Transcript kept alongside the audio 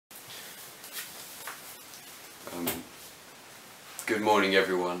Good morning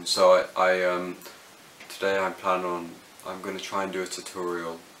everyone. So today I'm going to try and do a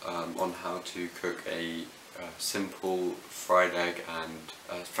tutorial on how to cook a simple fried egg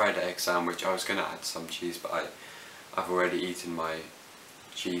sandwich. I was going to add some cheese, but I've already eaten my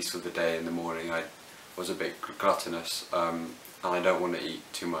cheese for the day in the morning. I was a bit gluttonous and I don't want to eat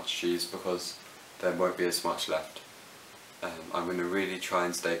too much cheese because there won't be as much left. I'm going to really try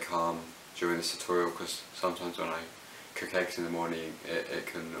and stay calm during this tutorial because sometimes when I cook eggs in the morning it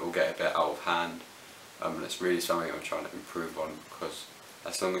can all get a bit out of hand, and it's really something I'm trying to improve on, because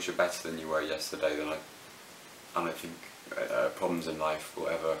as long as you're better than you were yesterday, then I don't think problems in life will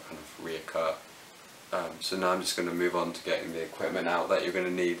ever kind of reoccur. So now I'm just going to move on to getting the equipment out that you're going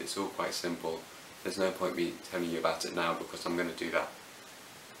to need. It's all quite simple. There's no point me telling you about it now because I'm going to do that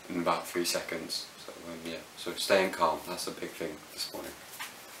in about 3 seconds. So yeah, so staying calm, that's a big thing this morning.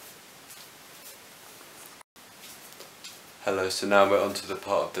 Hello, so now we're on to the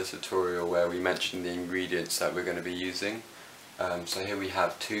part of the tutorial where we mention the ingredients that we're going to be using. So here we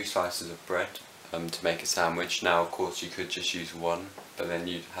have 2 slices of bread to make a sandwich. Now of course you could just use one, but then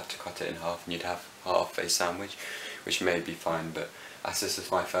you'd have to cut it in half and you'd have half a sandwich, which may be fine, but as this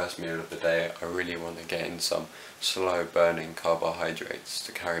is my first meal of the day, I really want to get in some slow burning carbohydrates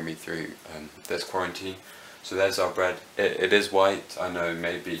to carry me through this quarantine. So there's our bread. It is white. I know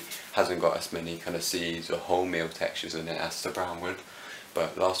maybe hasn't got as many kind of seeds or wholemeal textures in it as the brown would,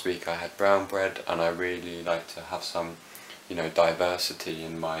 but last week I had brown bread and I really like to have some, diversity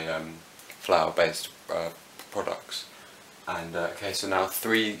in my flour-based products. And okay, so now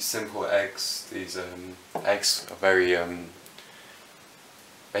 3 simple eggs. These eggs are very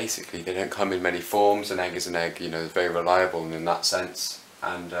basically they don't come in many forms. An egg is an egg. They're very reliable in that sense.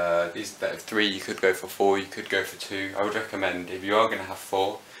 And these 3, you could go for 4, you could go for 2. I would recommend, if you are going to have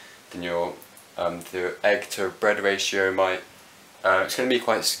 4, then your the egg to bread ratio might, it's going to be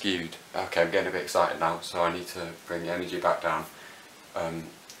quite skewed. Okay, I'm getting a bit excited now, so I need to bring the energy back down.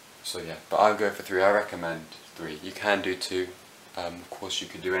 So yeah, but I'll go for 3. I recommend 3. You can do 2. Of course you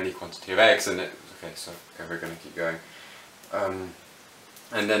could do any quantity of eggs in it. Okay, so okay, we're going to keep going.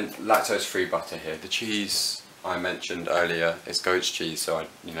 And then lactose-free butter here. The cheese I mentioned earlier is goat's cheese, so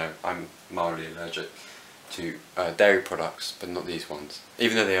I'm mildly allergic to dairy products, but not these ones,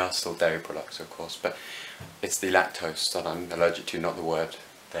 even though they are still dairy products of course, but it's the lactose that I'm allergic to, not the word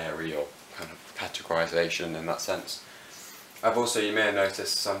dairy or kind of categorization in that sense. I've also, you may have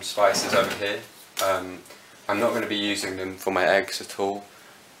noticed, some spices over here. I'm not going to be using them for my eggs at all,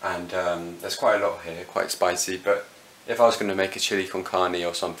 and there's quite a lot here, quite spicy, but if I was going to make a chili con carne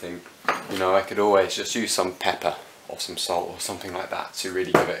or something, I could always just use some pepper or some salt or something like that to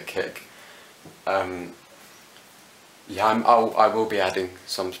really give it a kick. Yeah, I will be adding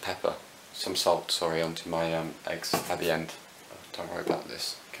some salt, sorry, onto my eggs at the end. Don't worry about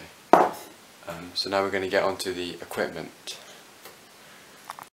this. Okay. So now we're going to get onto the equipment.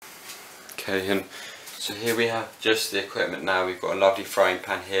 Okay, and so here we have just the equipment now. We've got a lovely frying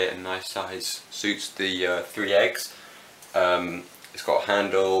pan here, a nice size, suits the 3 eggs. It's got a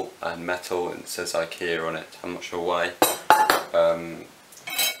handle and metal and it says IKEA on it, I'm not sure why. And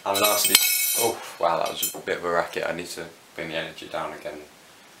lastly, oh wow, that was a bit of a racket, I need to bring the energy down again.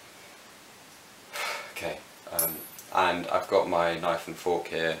 Okay, and I've got my knife and fork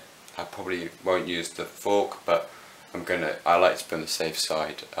here. I probably won't use the fork, but I like to be on the safe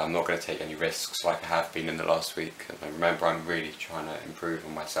side. I'm not going to take any risks like I have been in the last week, and remember I'm really trying to improve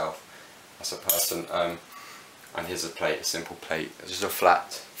on myself as a person. And here's a plate, a simple plate. It's just a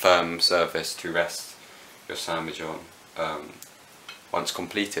flat, firm surface to rest your sandwich on once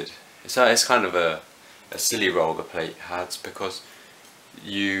completed. It's kind of a silly role the plate has, because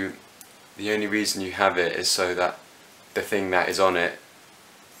the only reason you have it is so that the thing that is on it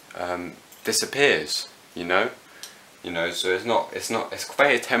disappears. So it's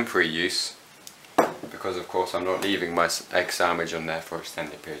quite a temporary use, because of course I'm not leaving my egg sandwich on there for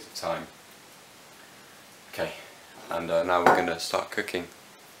extended periods of time. Okay, and now we're going to start cooking.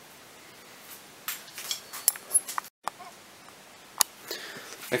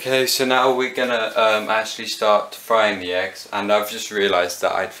 Okay, so now we're going to actually start frying the eggs, and I've just realised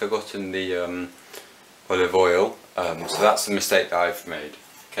that I'd forgotten the olive oil, so that's the mistake that I've made.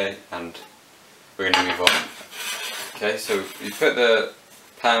 Okay, and we're going to move on. Okay, so you put the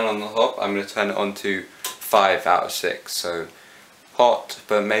pan on the hob. I'm going to turn it on to 5 out of 6, so hot,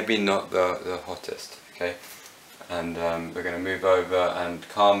 but maybe not the hottest. Okay, and we're going to move over and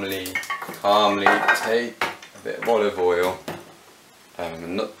calmly take a bit of olive oil,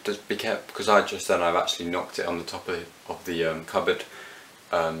 and not just be careful, because I've actually knocked it on the top of the cupboard,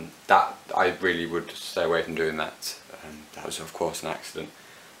 that I really would stay away from doing that. That was of course an accident.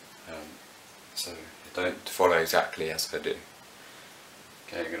 So don't follow exactly as I do.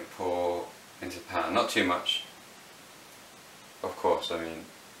 Okay, I'm going to pour into the pan, not too much. Of course,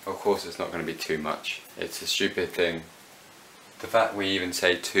 it's not going to be too much. It's a stupid thing. The fact we even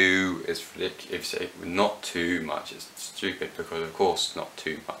say two is ridiculous. If you say not too much, it's stupid, because of course not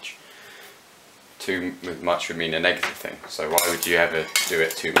too much. Too much would mean a negative thing, so why would you ever do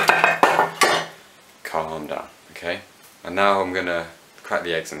it too much? Calm down, okay? And now I'm going to crack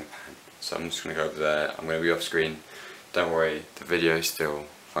the eggs in the pan. So I'm just going to go over there, I'm going to be off screen. Don't worry, the video is still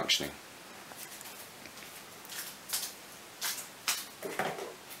functioning.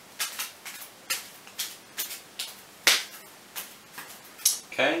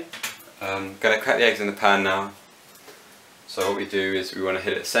 Okay, I'm going to crack the eggs in the pan now. So what we do is we want to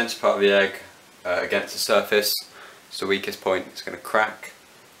hit the centre part of the egg against the surface. It's the weakest point, it's going to crack.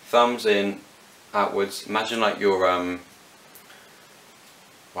 Thumbs in, outwards. Imagine like you're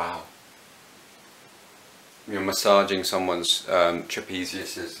you're massaging someone's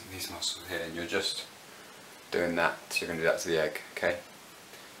trapezius, these muscles here, and you're just doing that. So you're going to do that to the egg, okay?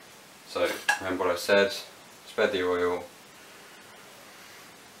 So remember what I said, spread the oil,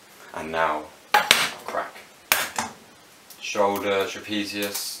 and now crack. Shoulder,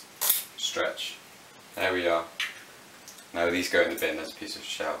 trapezius, stretch. There we are. Now these go in the bin. There's a piece of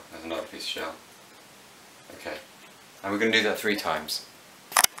shell, there's another piece of shell. Okay, and we're going to do that 3 times.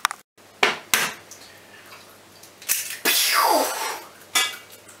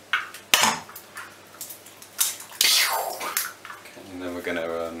 And then we're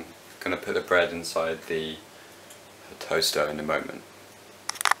gonna put the bread inside the toaster in a moment.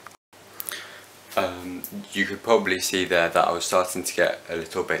 You could probably see there that I was starting to get a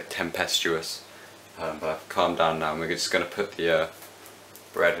little bit tempestuous, but I've calmed down now, and we're just going to put the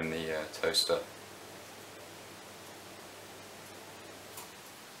bread in the toaster.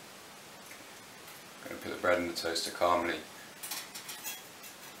 I'm going to put the bread in the toaster calmly.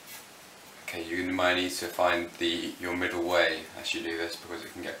 Okay, you might need to find your middle way as you do this, because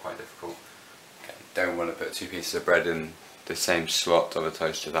it can get quite difficult. Okay, don't want to put 2 pieces of bread in the same slot of a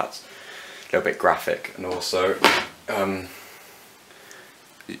toaster. That's a little bit graphic, and also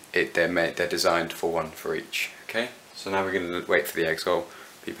they're designed for 1 for each. Okay, so now we're going to wait for the eggs. I'll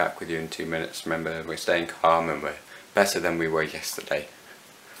be back with you in 2 minutes. Remember, we're staying calm and we're better than we were yesterday.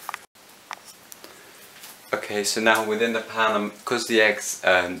 Okay, so now within the pan, because the eggs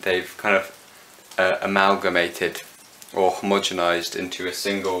they've kind of amalgamated or homogenized into a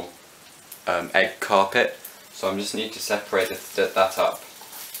single egg carpet, so I just need to separate that up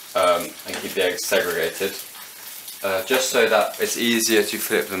and keep the eggs segregated, just so that it's easier to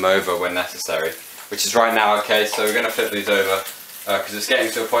flip them over when necessary, which is right now. Okay, so we're going to flip these over because it's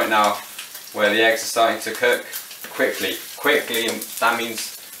getting to a point now where the eggs are starting to cook quickly, and that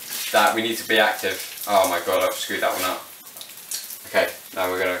means that we need to be active. Oh my god, I've screwed that one up. Okay, now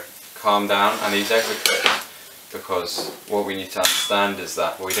we're going to calm down, and these eggs are cooked, because what we need to understand is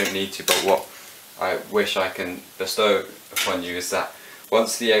that, well, we don't need to, but what I wish I can bestow upon you is that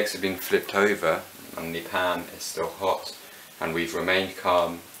once the eggs have been flipped over and the pan is still hot and we've remained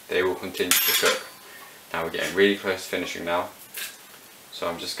calm, they will continue to cook. Now we're getting really close to finishing now, so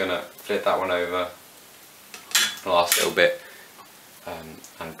I'm just going to flip that one over the last little bit,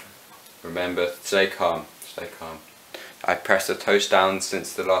 and remember, stay calm, stay calm. I pressed the toast down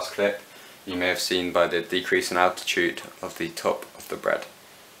since the last clip. You may have seen by the decrease in altitude of the top of the bread.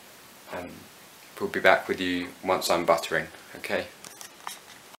 We'll be back with you once I'm buttering, okay?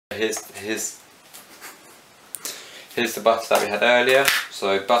 Here's the butter that we had earlier.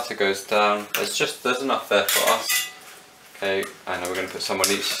 So butter goes down. There's enough there for us. Okay, and we're going to put some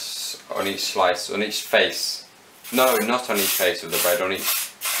on each slice, on each face. No, not on each face of the bread, on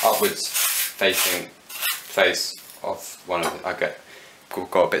each upwards facing face of one of the,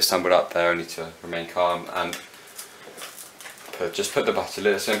 got a bit stumbled up there. I need to remain calm and just put the butter.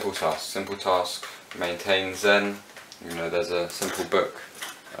 Little simple task. Maintain Zen. You know, there's a simple book,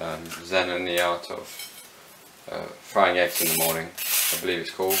 Zen and the Art of Frying Eggs in the Morning, I believe it's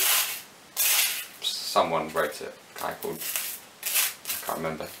called. Someone wrote it. A guy called, I can't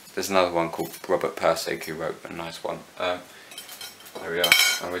remember. There's another one called Robert Pirsig who wrote a nice one. There we are,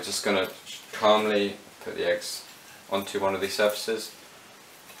 and we're just going to calmly put the eggs onto one of these surfaces.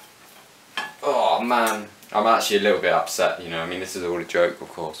 Oh man, I'm actually a little bit upset, you know, I mean this is all a joke of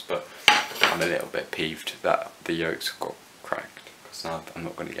course, but I'm a little bit peeved that the yolks got cracked, because now I'm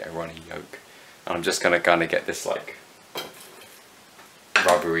not going to get a runny yolk, and I'm just going to kind of get this like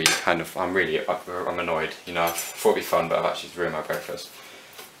rubbery kind of, I'm annoyed, you know, I thought it'd be fun, but I've actually ruined my breakfast.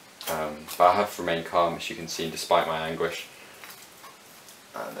 But I have remained calm, as you can see, despite my anguish.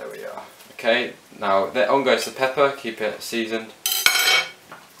 And there we are. Okay, now on goes the pepper, keep it seasoned,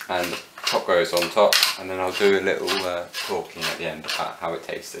 and the top goes on top, and then I'll do a little talking at the end about how it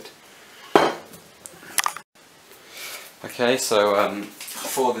tasted. Okay, so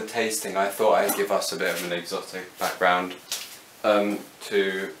for the tasting, I thought I'd give us a bit of an exotic background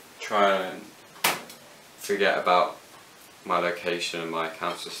to try and forget about my location and my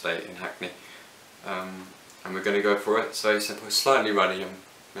council estate in Hackney. And we're going to go for it. So simple, slightly runny, and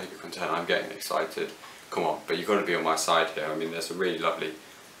maybe content. I'm getting excited. Come on, but you've got to be on my side here. I mean, there's a really lovely.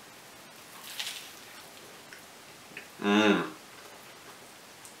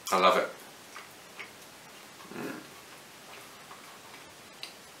 I love it.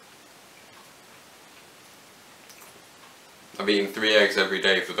 I've eaten 3 eggs every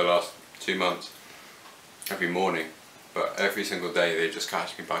day for the last 2 months, every morning, but every single day they just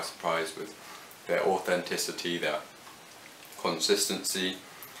catch me by surprise with their authenticity, their consistency.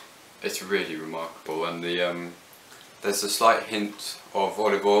 It's really remarkable, and there's a slight hint of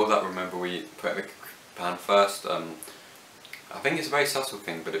olive oil that, remember, we put in the pan first. I think it's a very subtle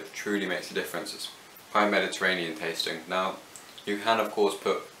thing, but it truly makes a difference. It's quite Mediterranean tasting. Now, you can of course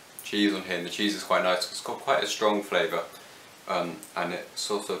put cheese on here, and the cheese is quite nice because it's got quite a strong flavour, and it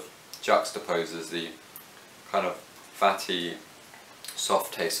sort of juxtaposes the kind of fatty,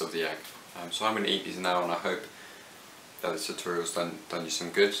 soft taste of the egg. So I'm going to eat these now, and I hope that this tutorial's done you some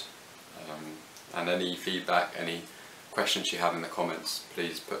good. And any feedback, any questions you have in the comments,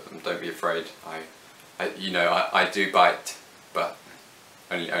 please put them. Don't be afraid. I do bite, but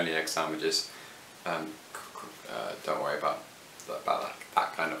only egg sandwiches. Don't worry about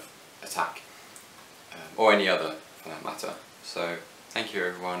that kind of attack, or any other for that matter. So thank you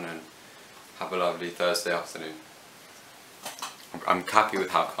everyone, and have a lovely Thursday afternoon. I'm happy with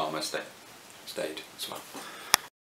how calm I stayed as well.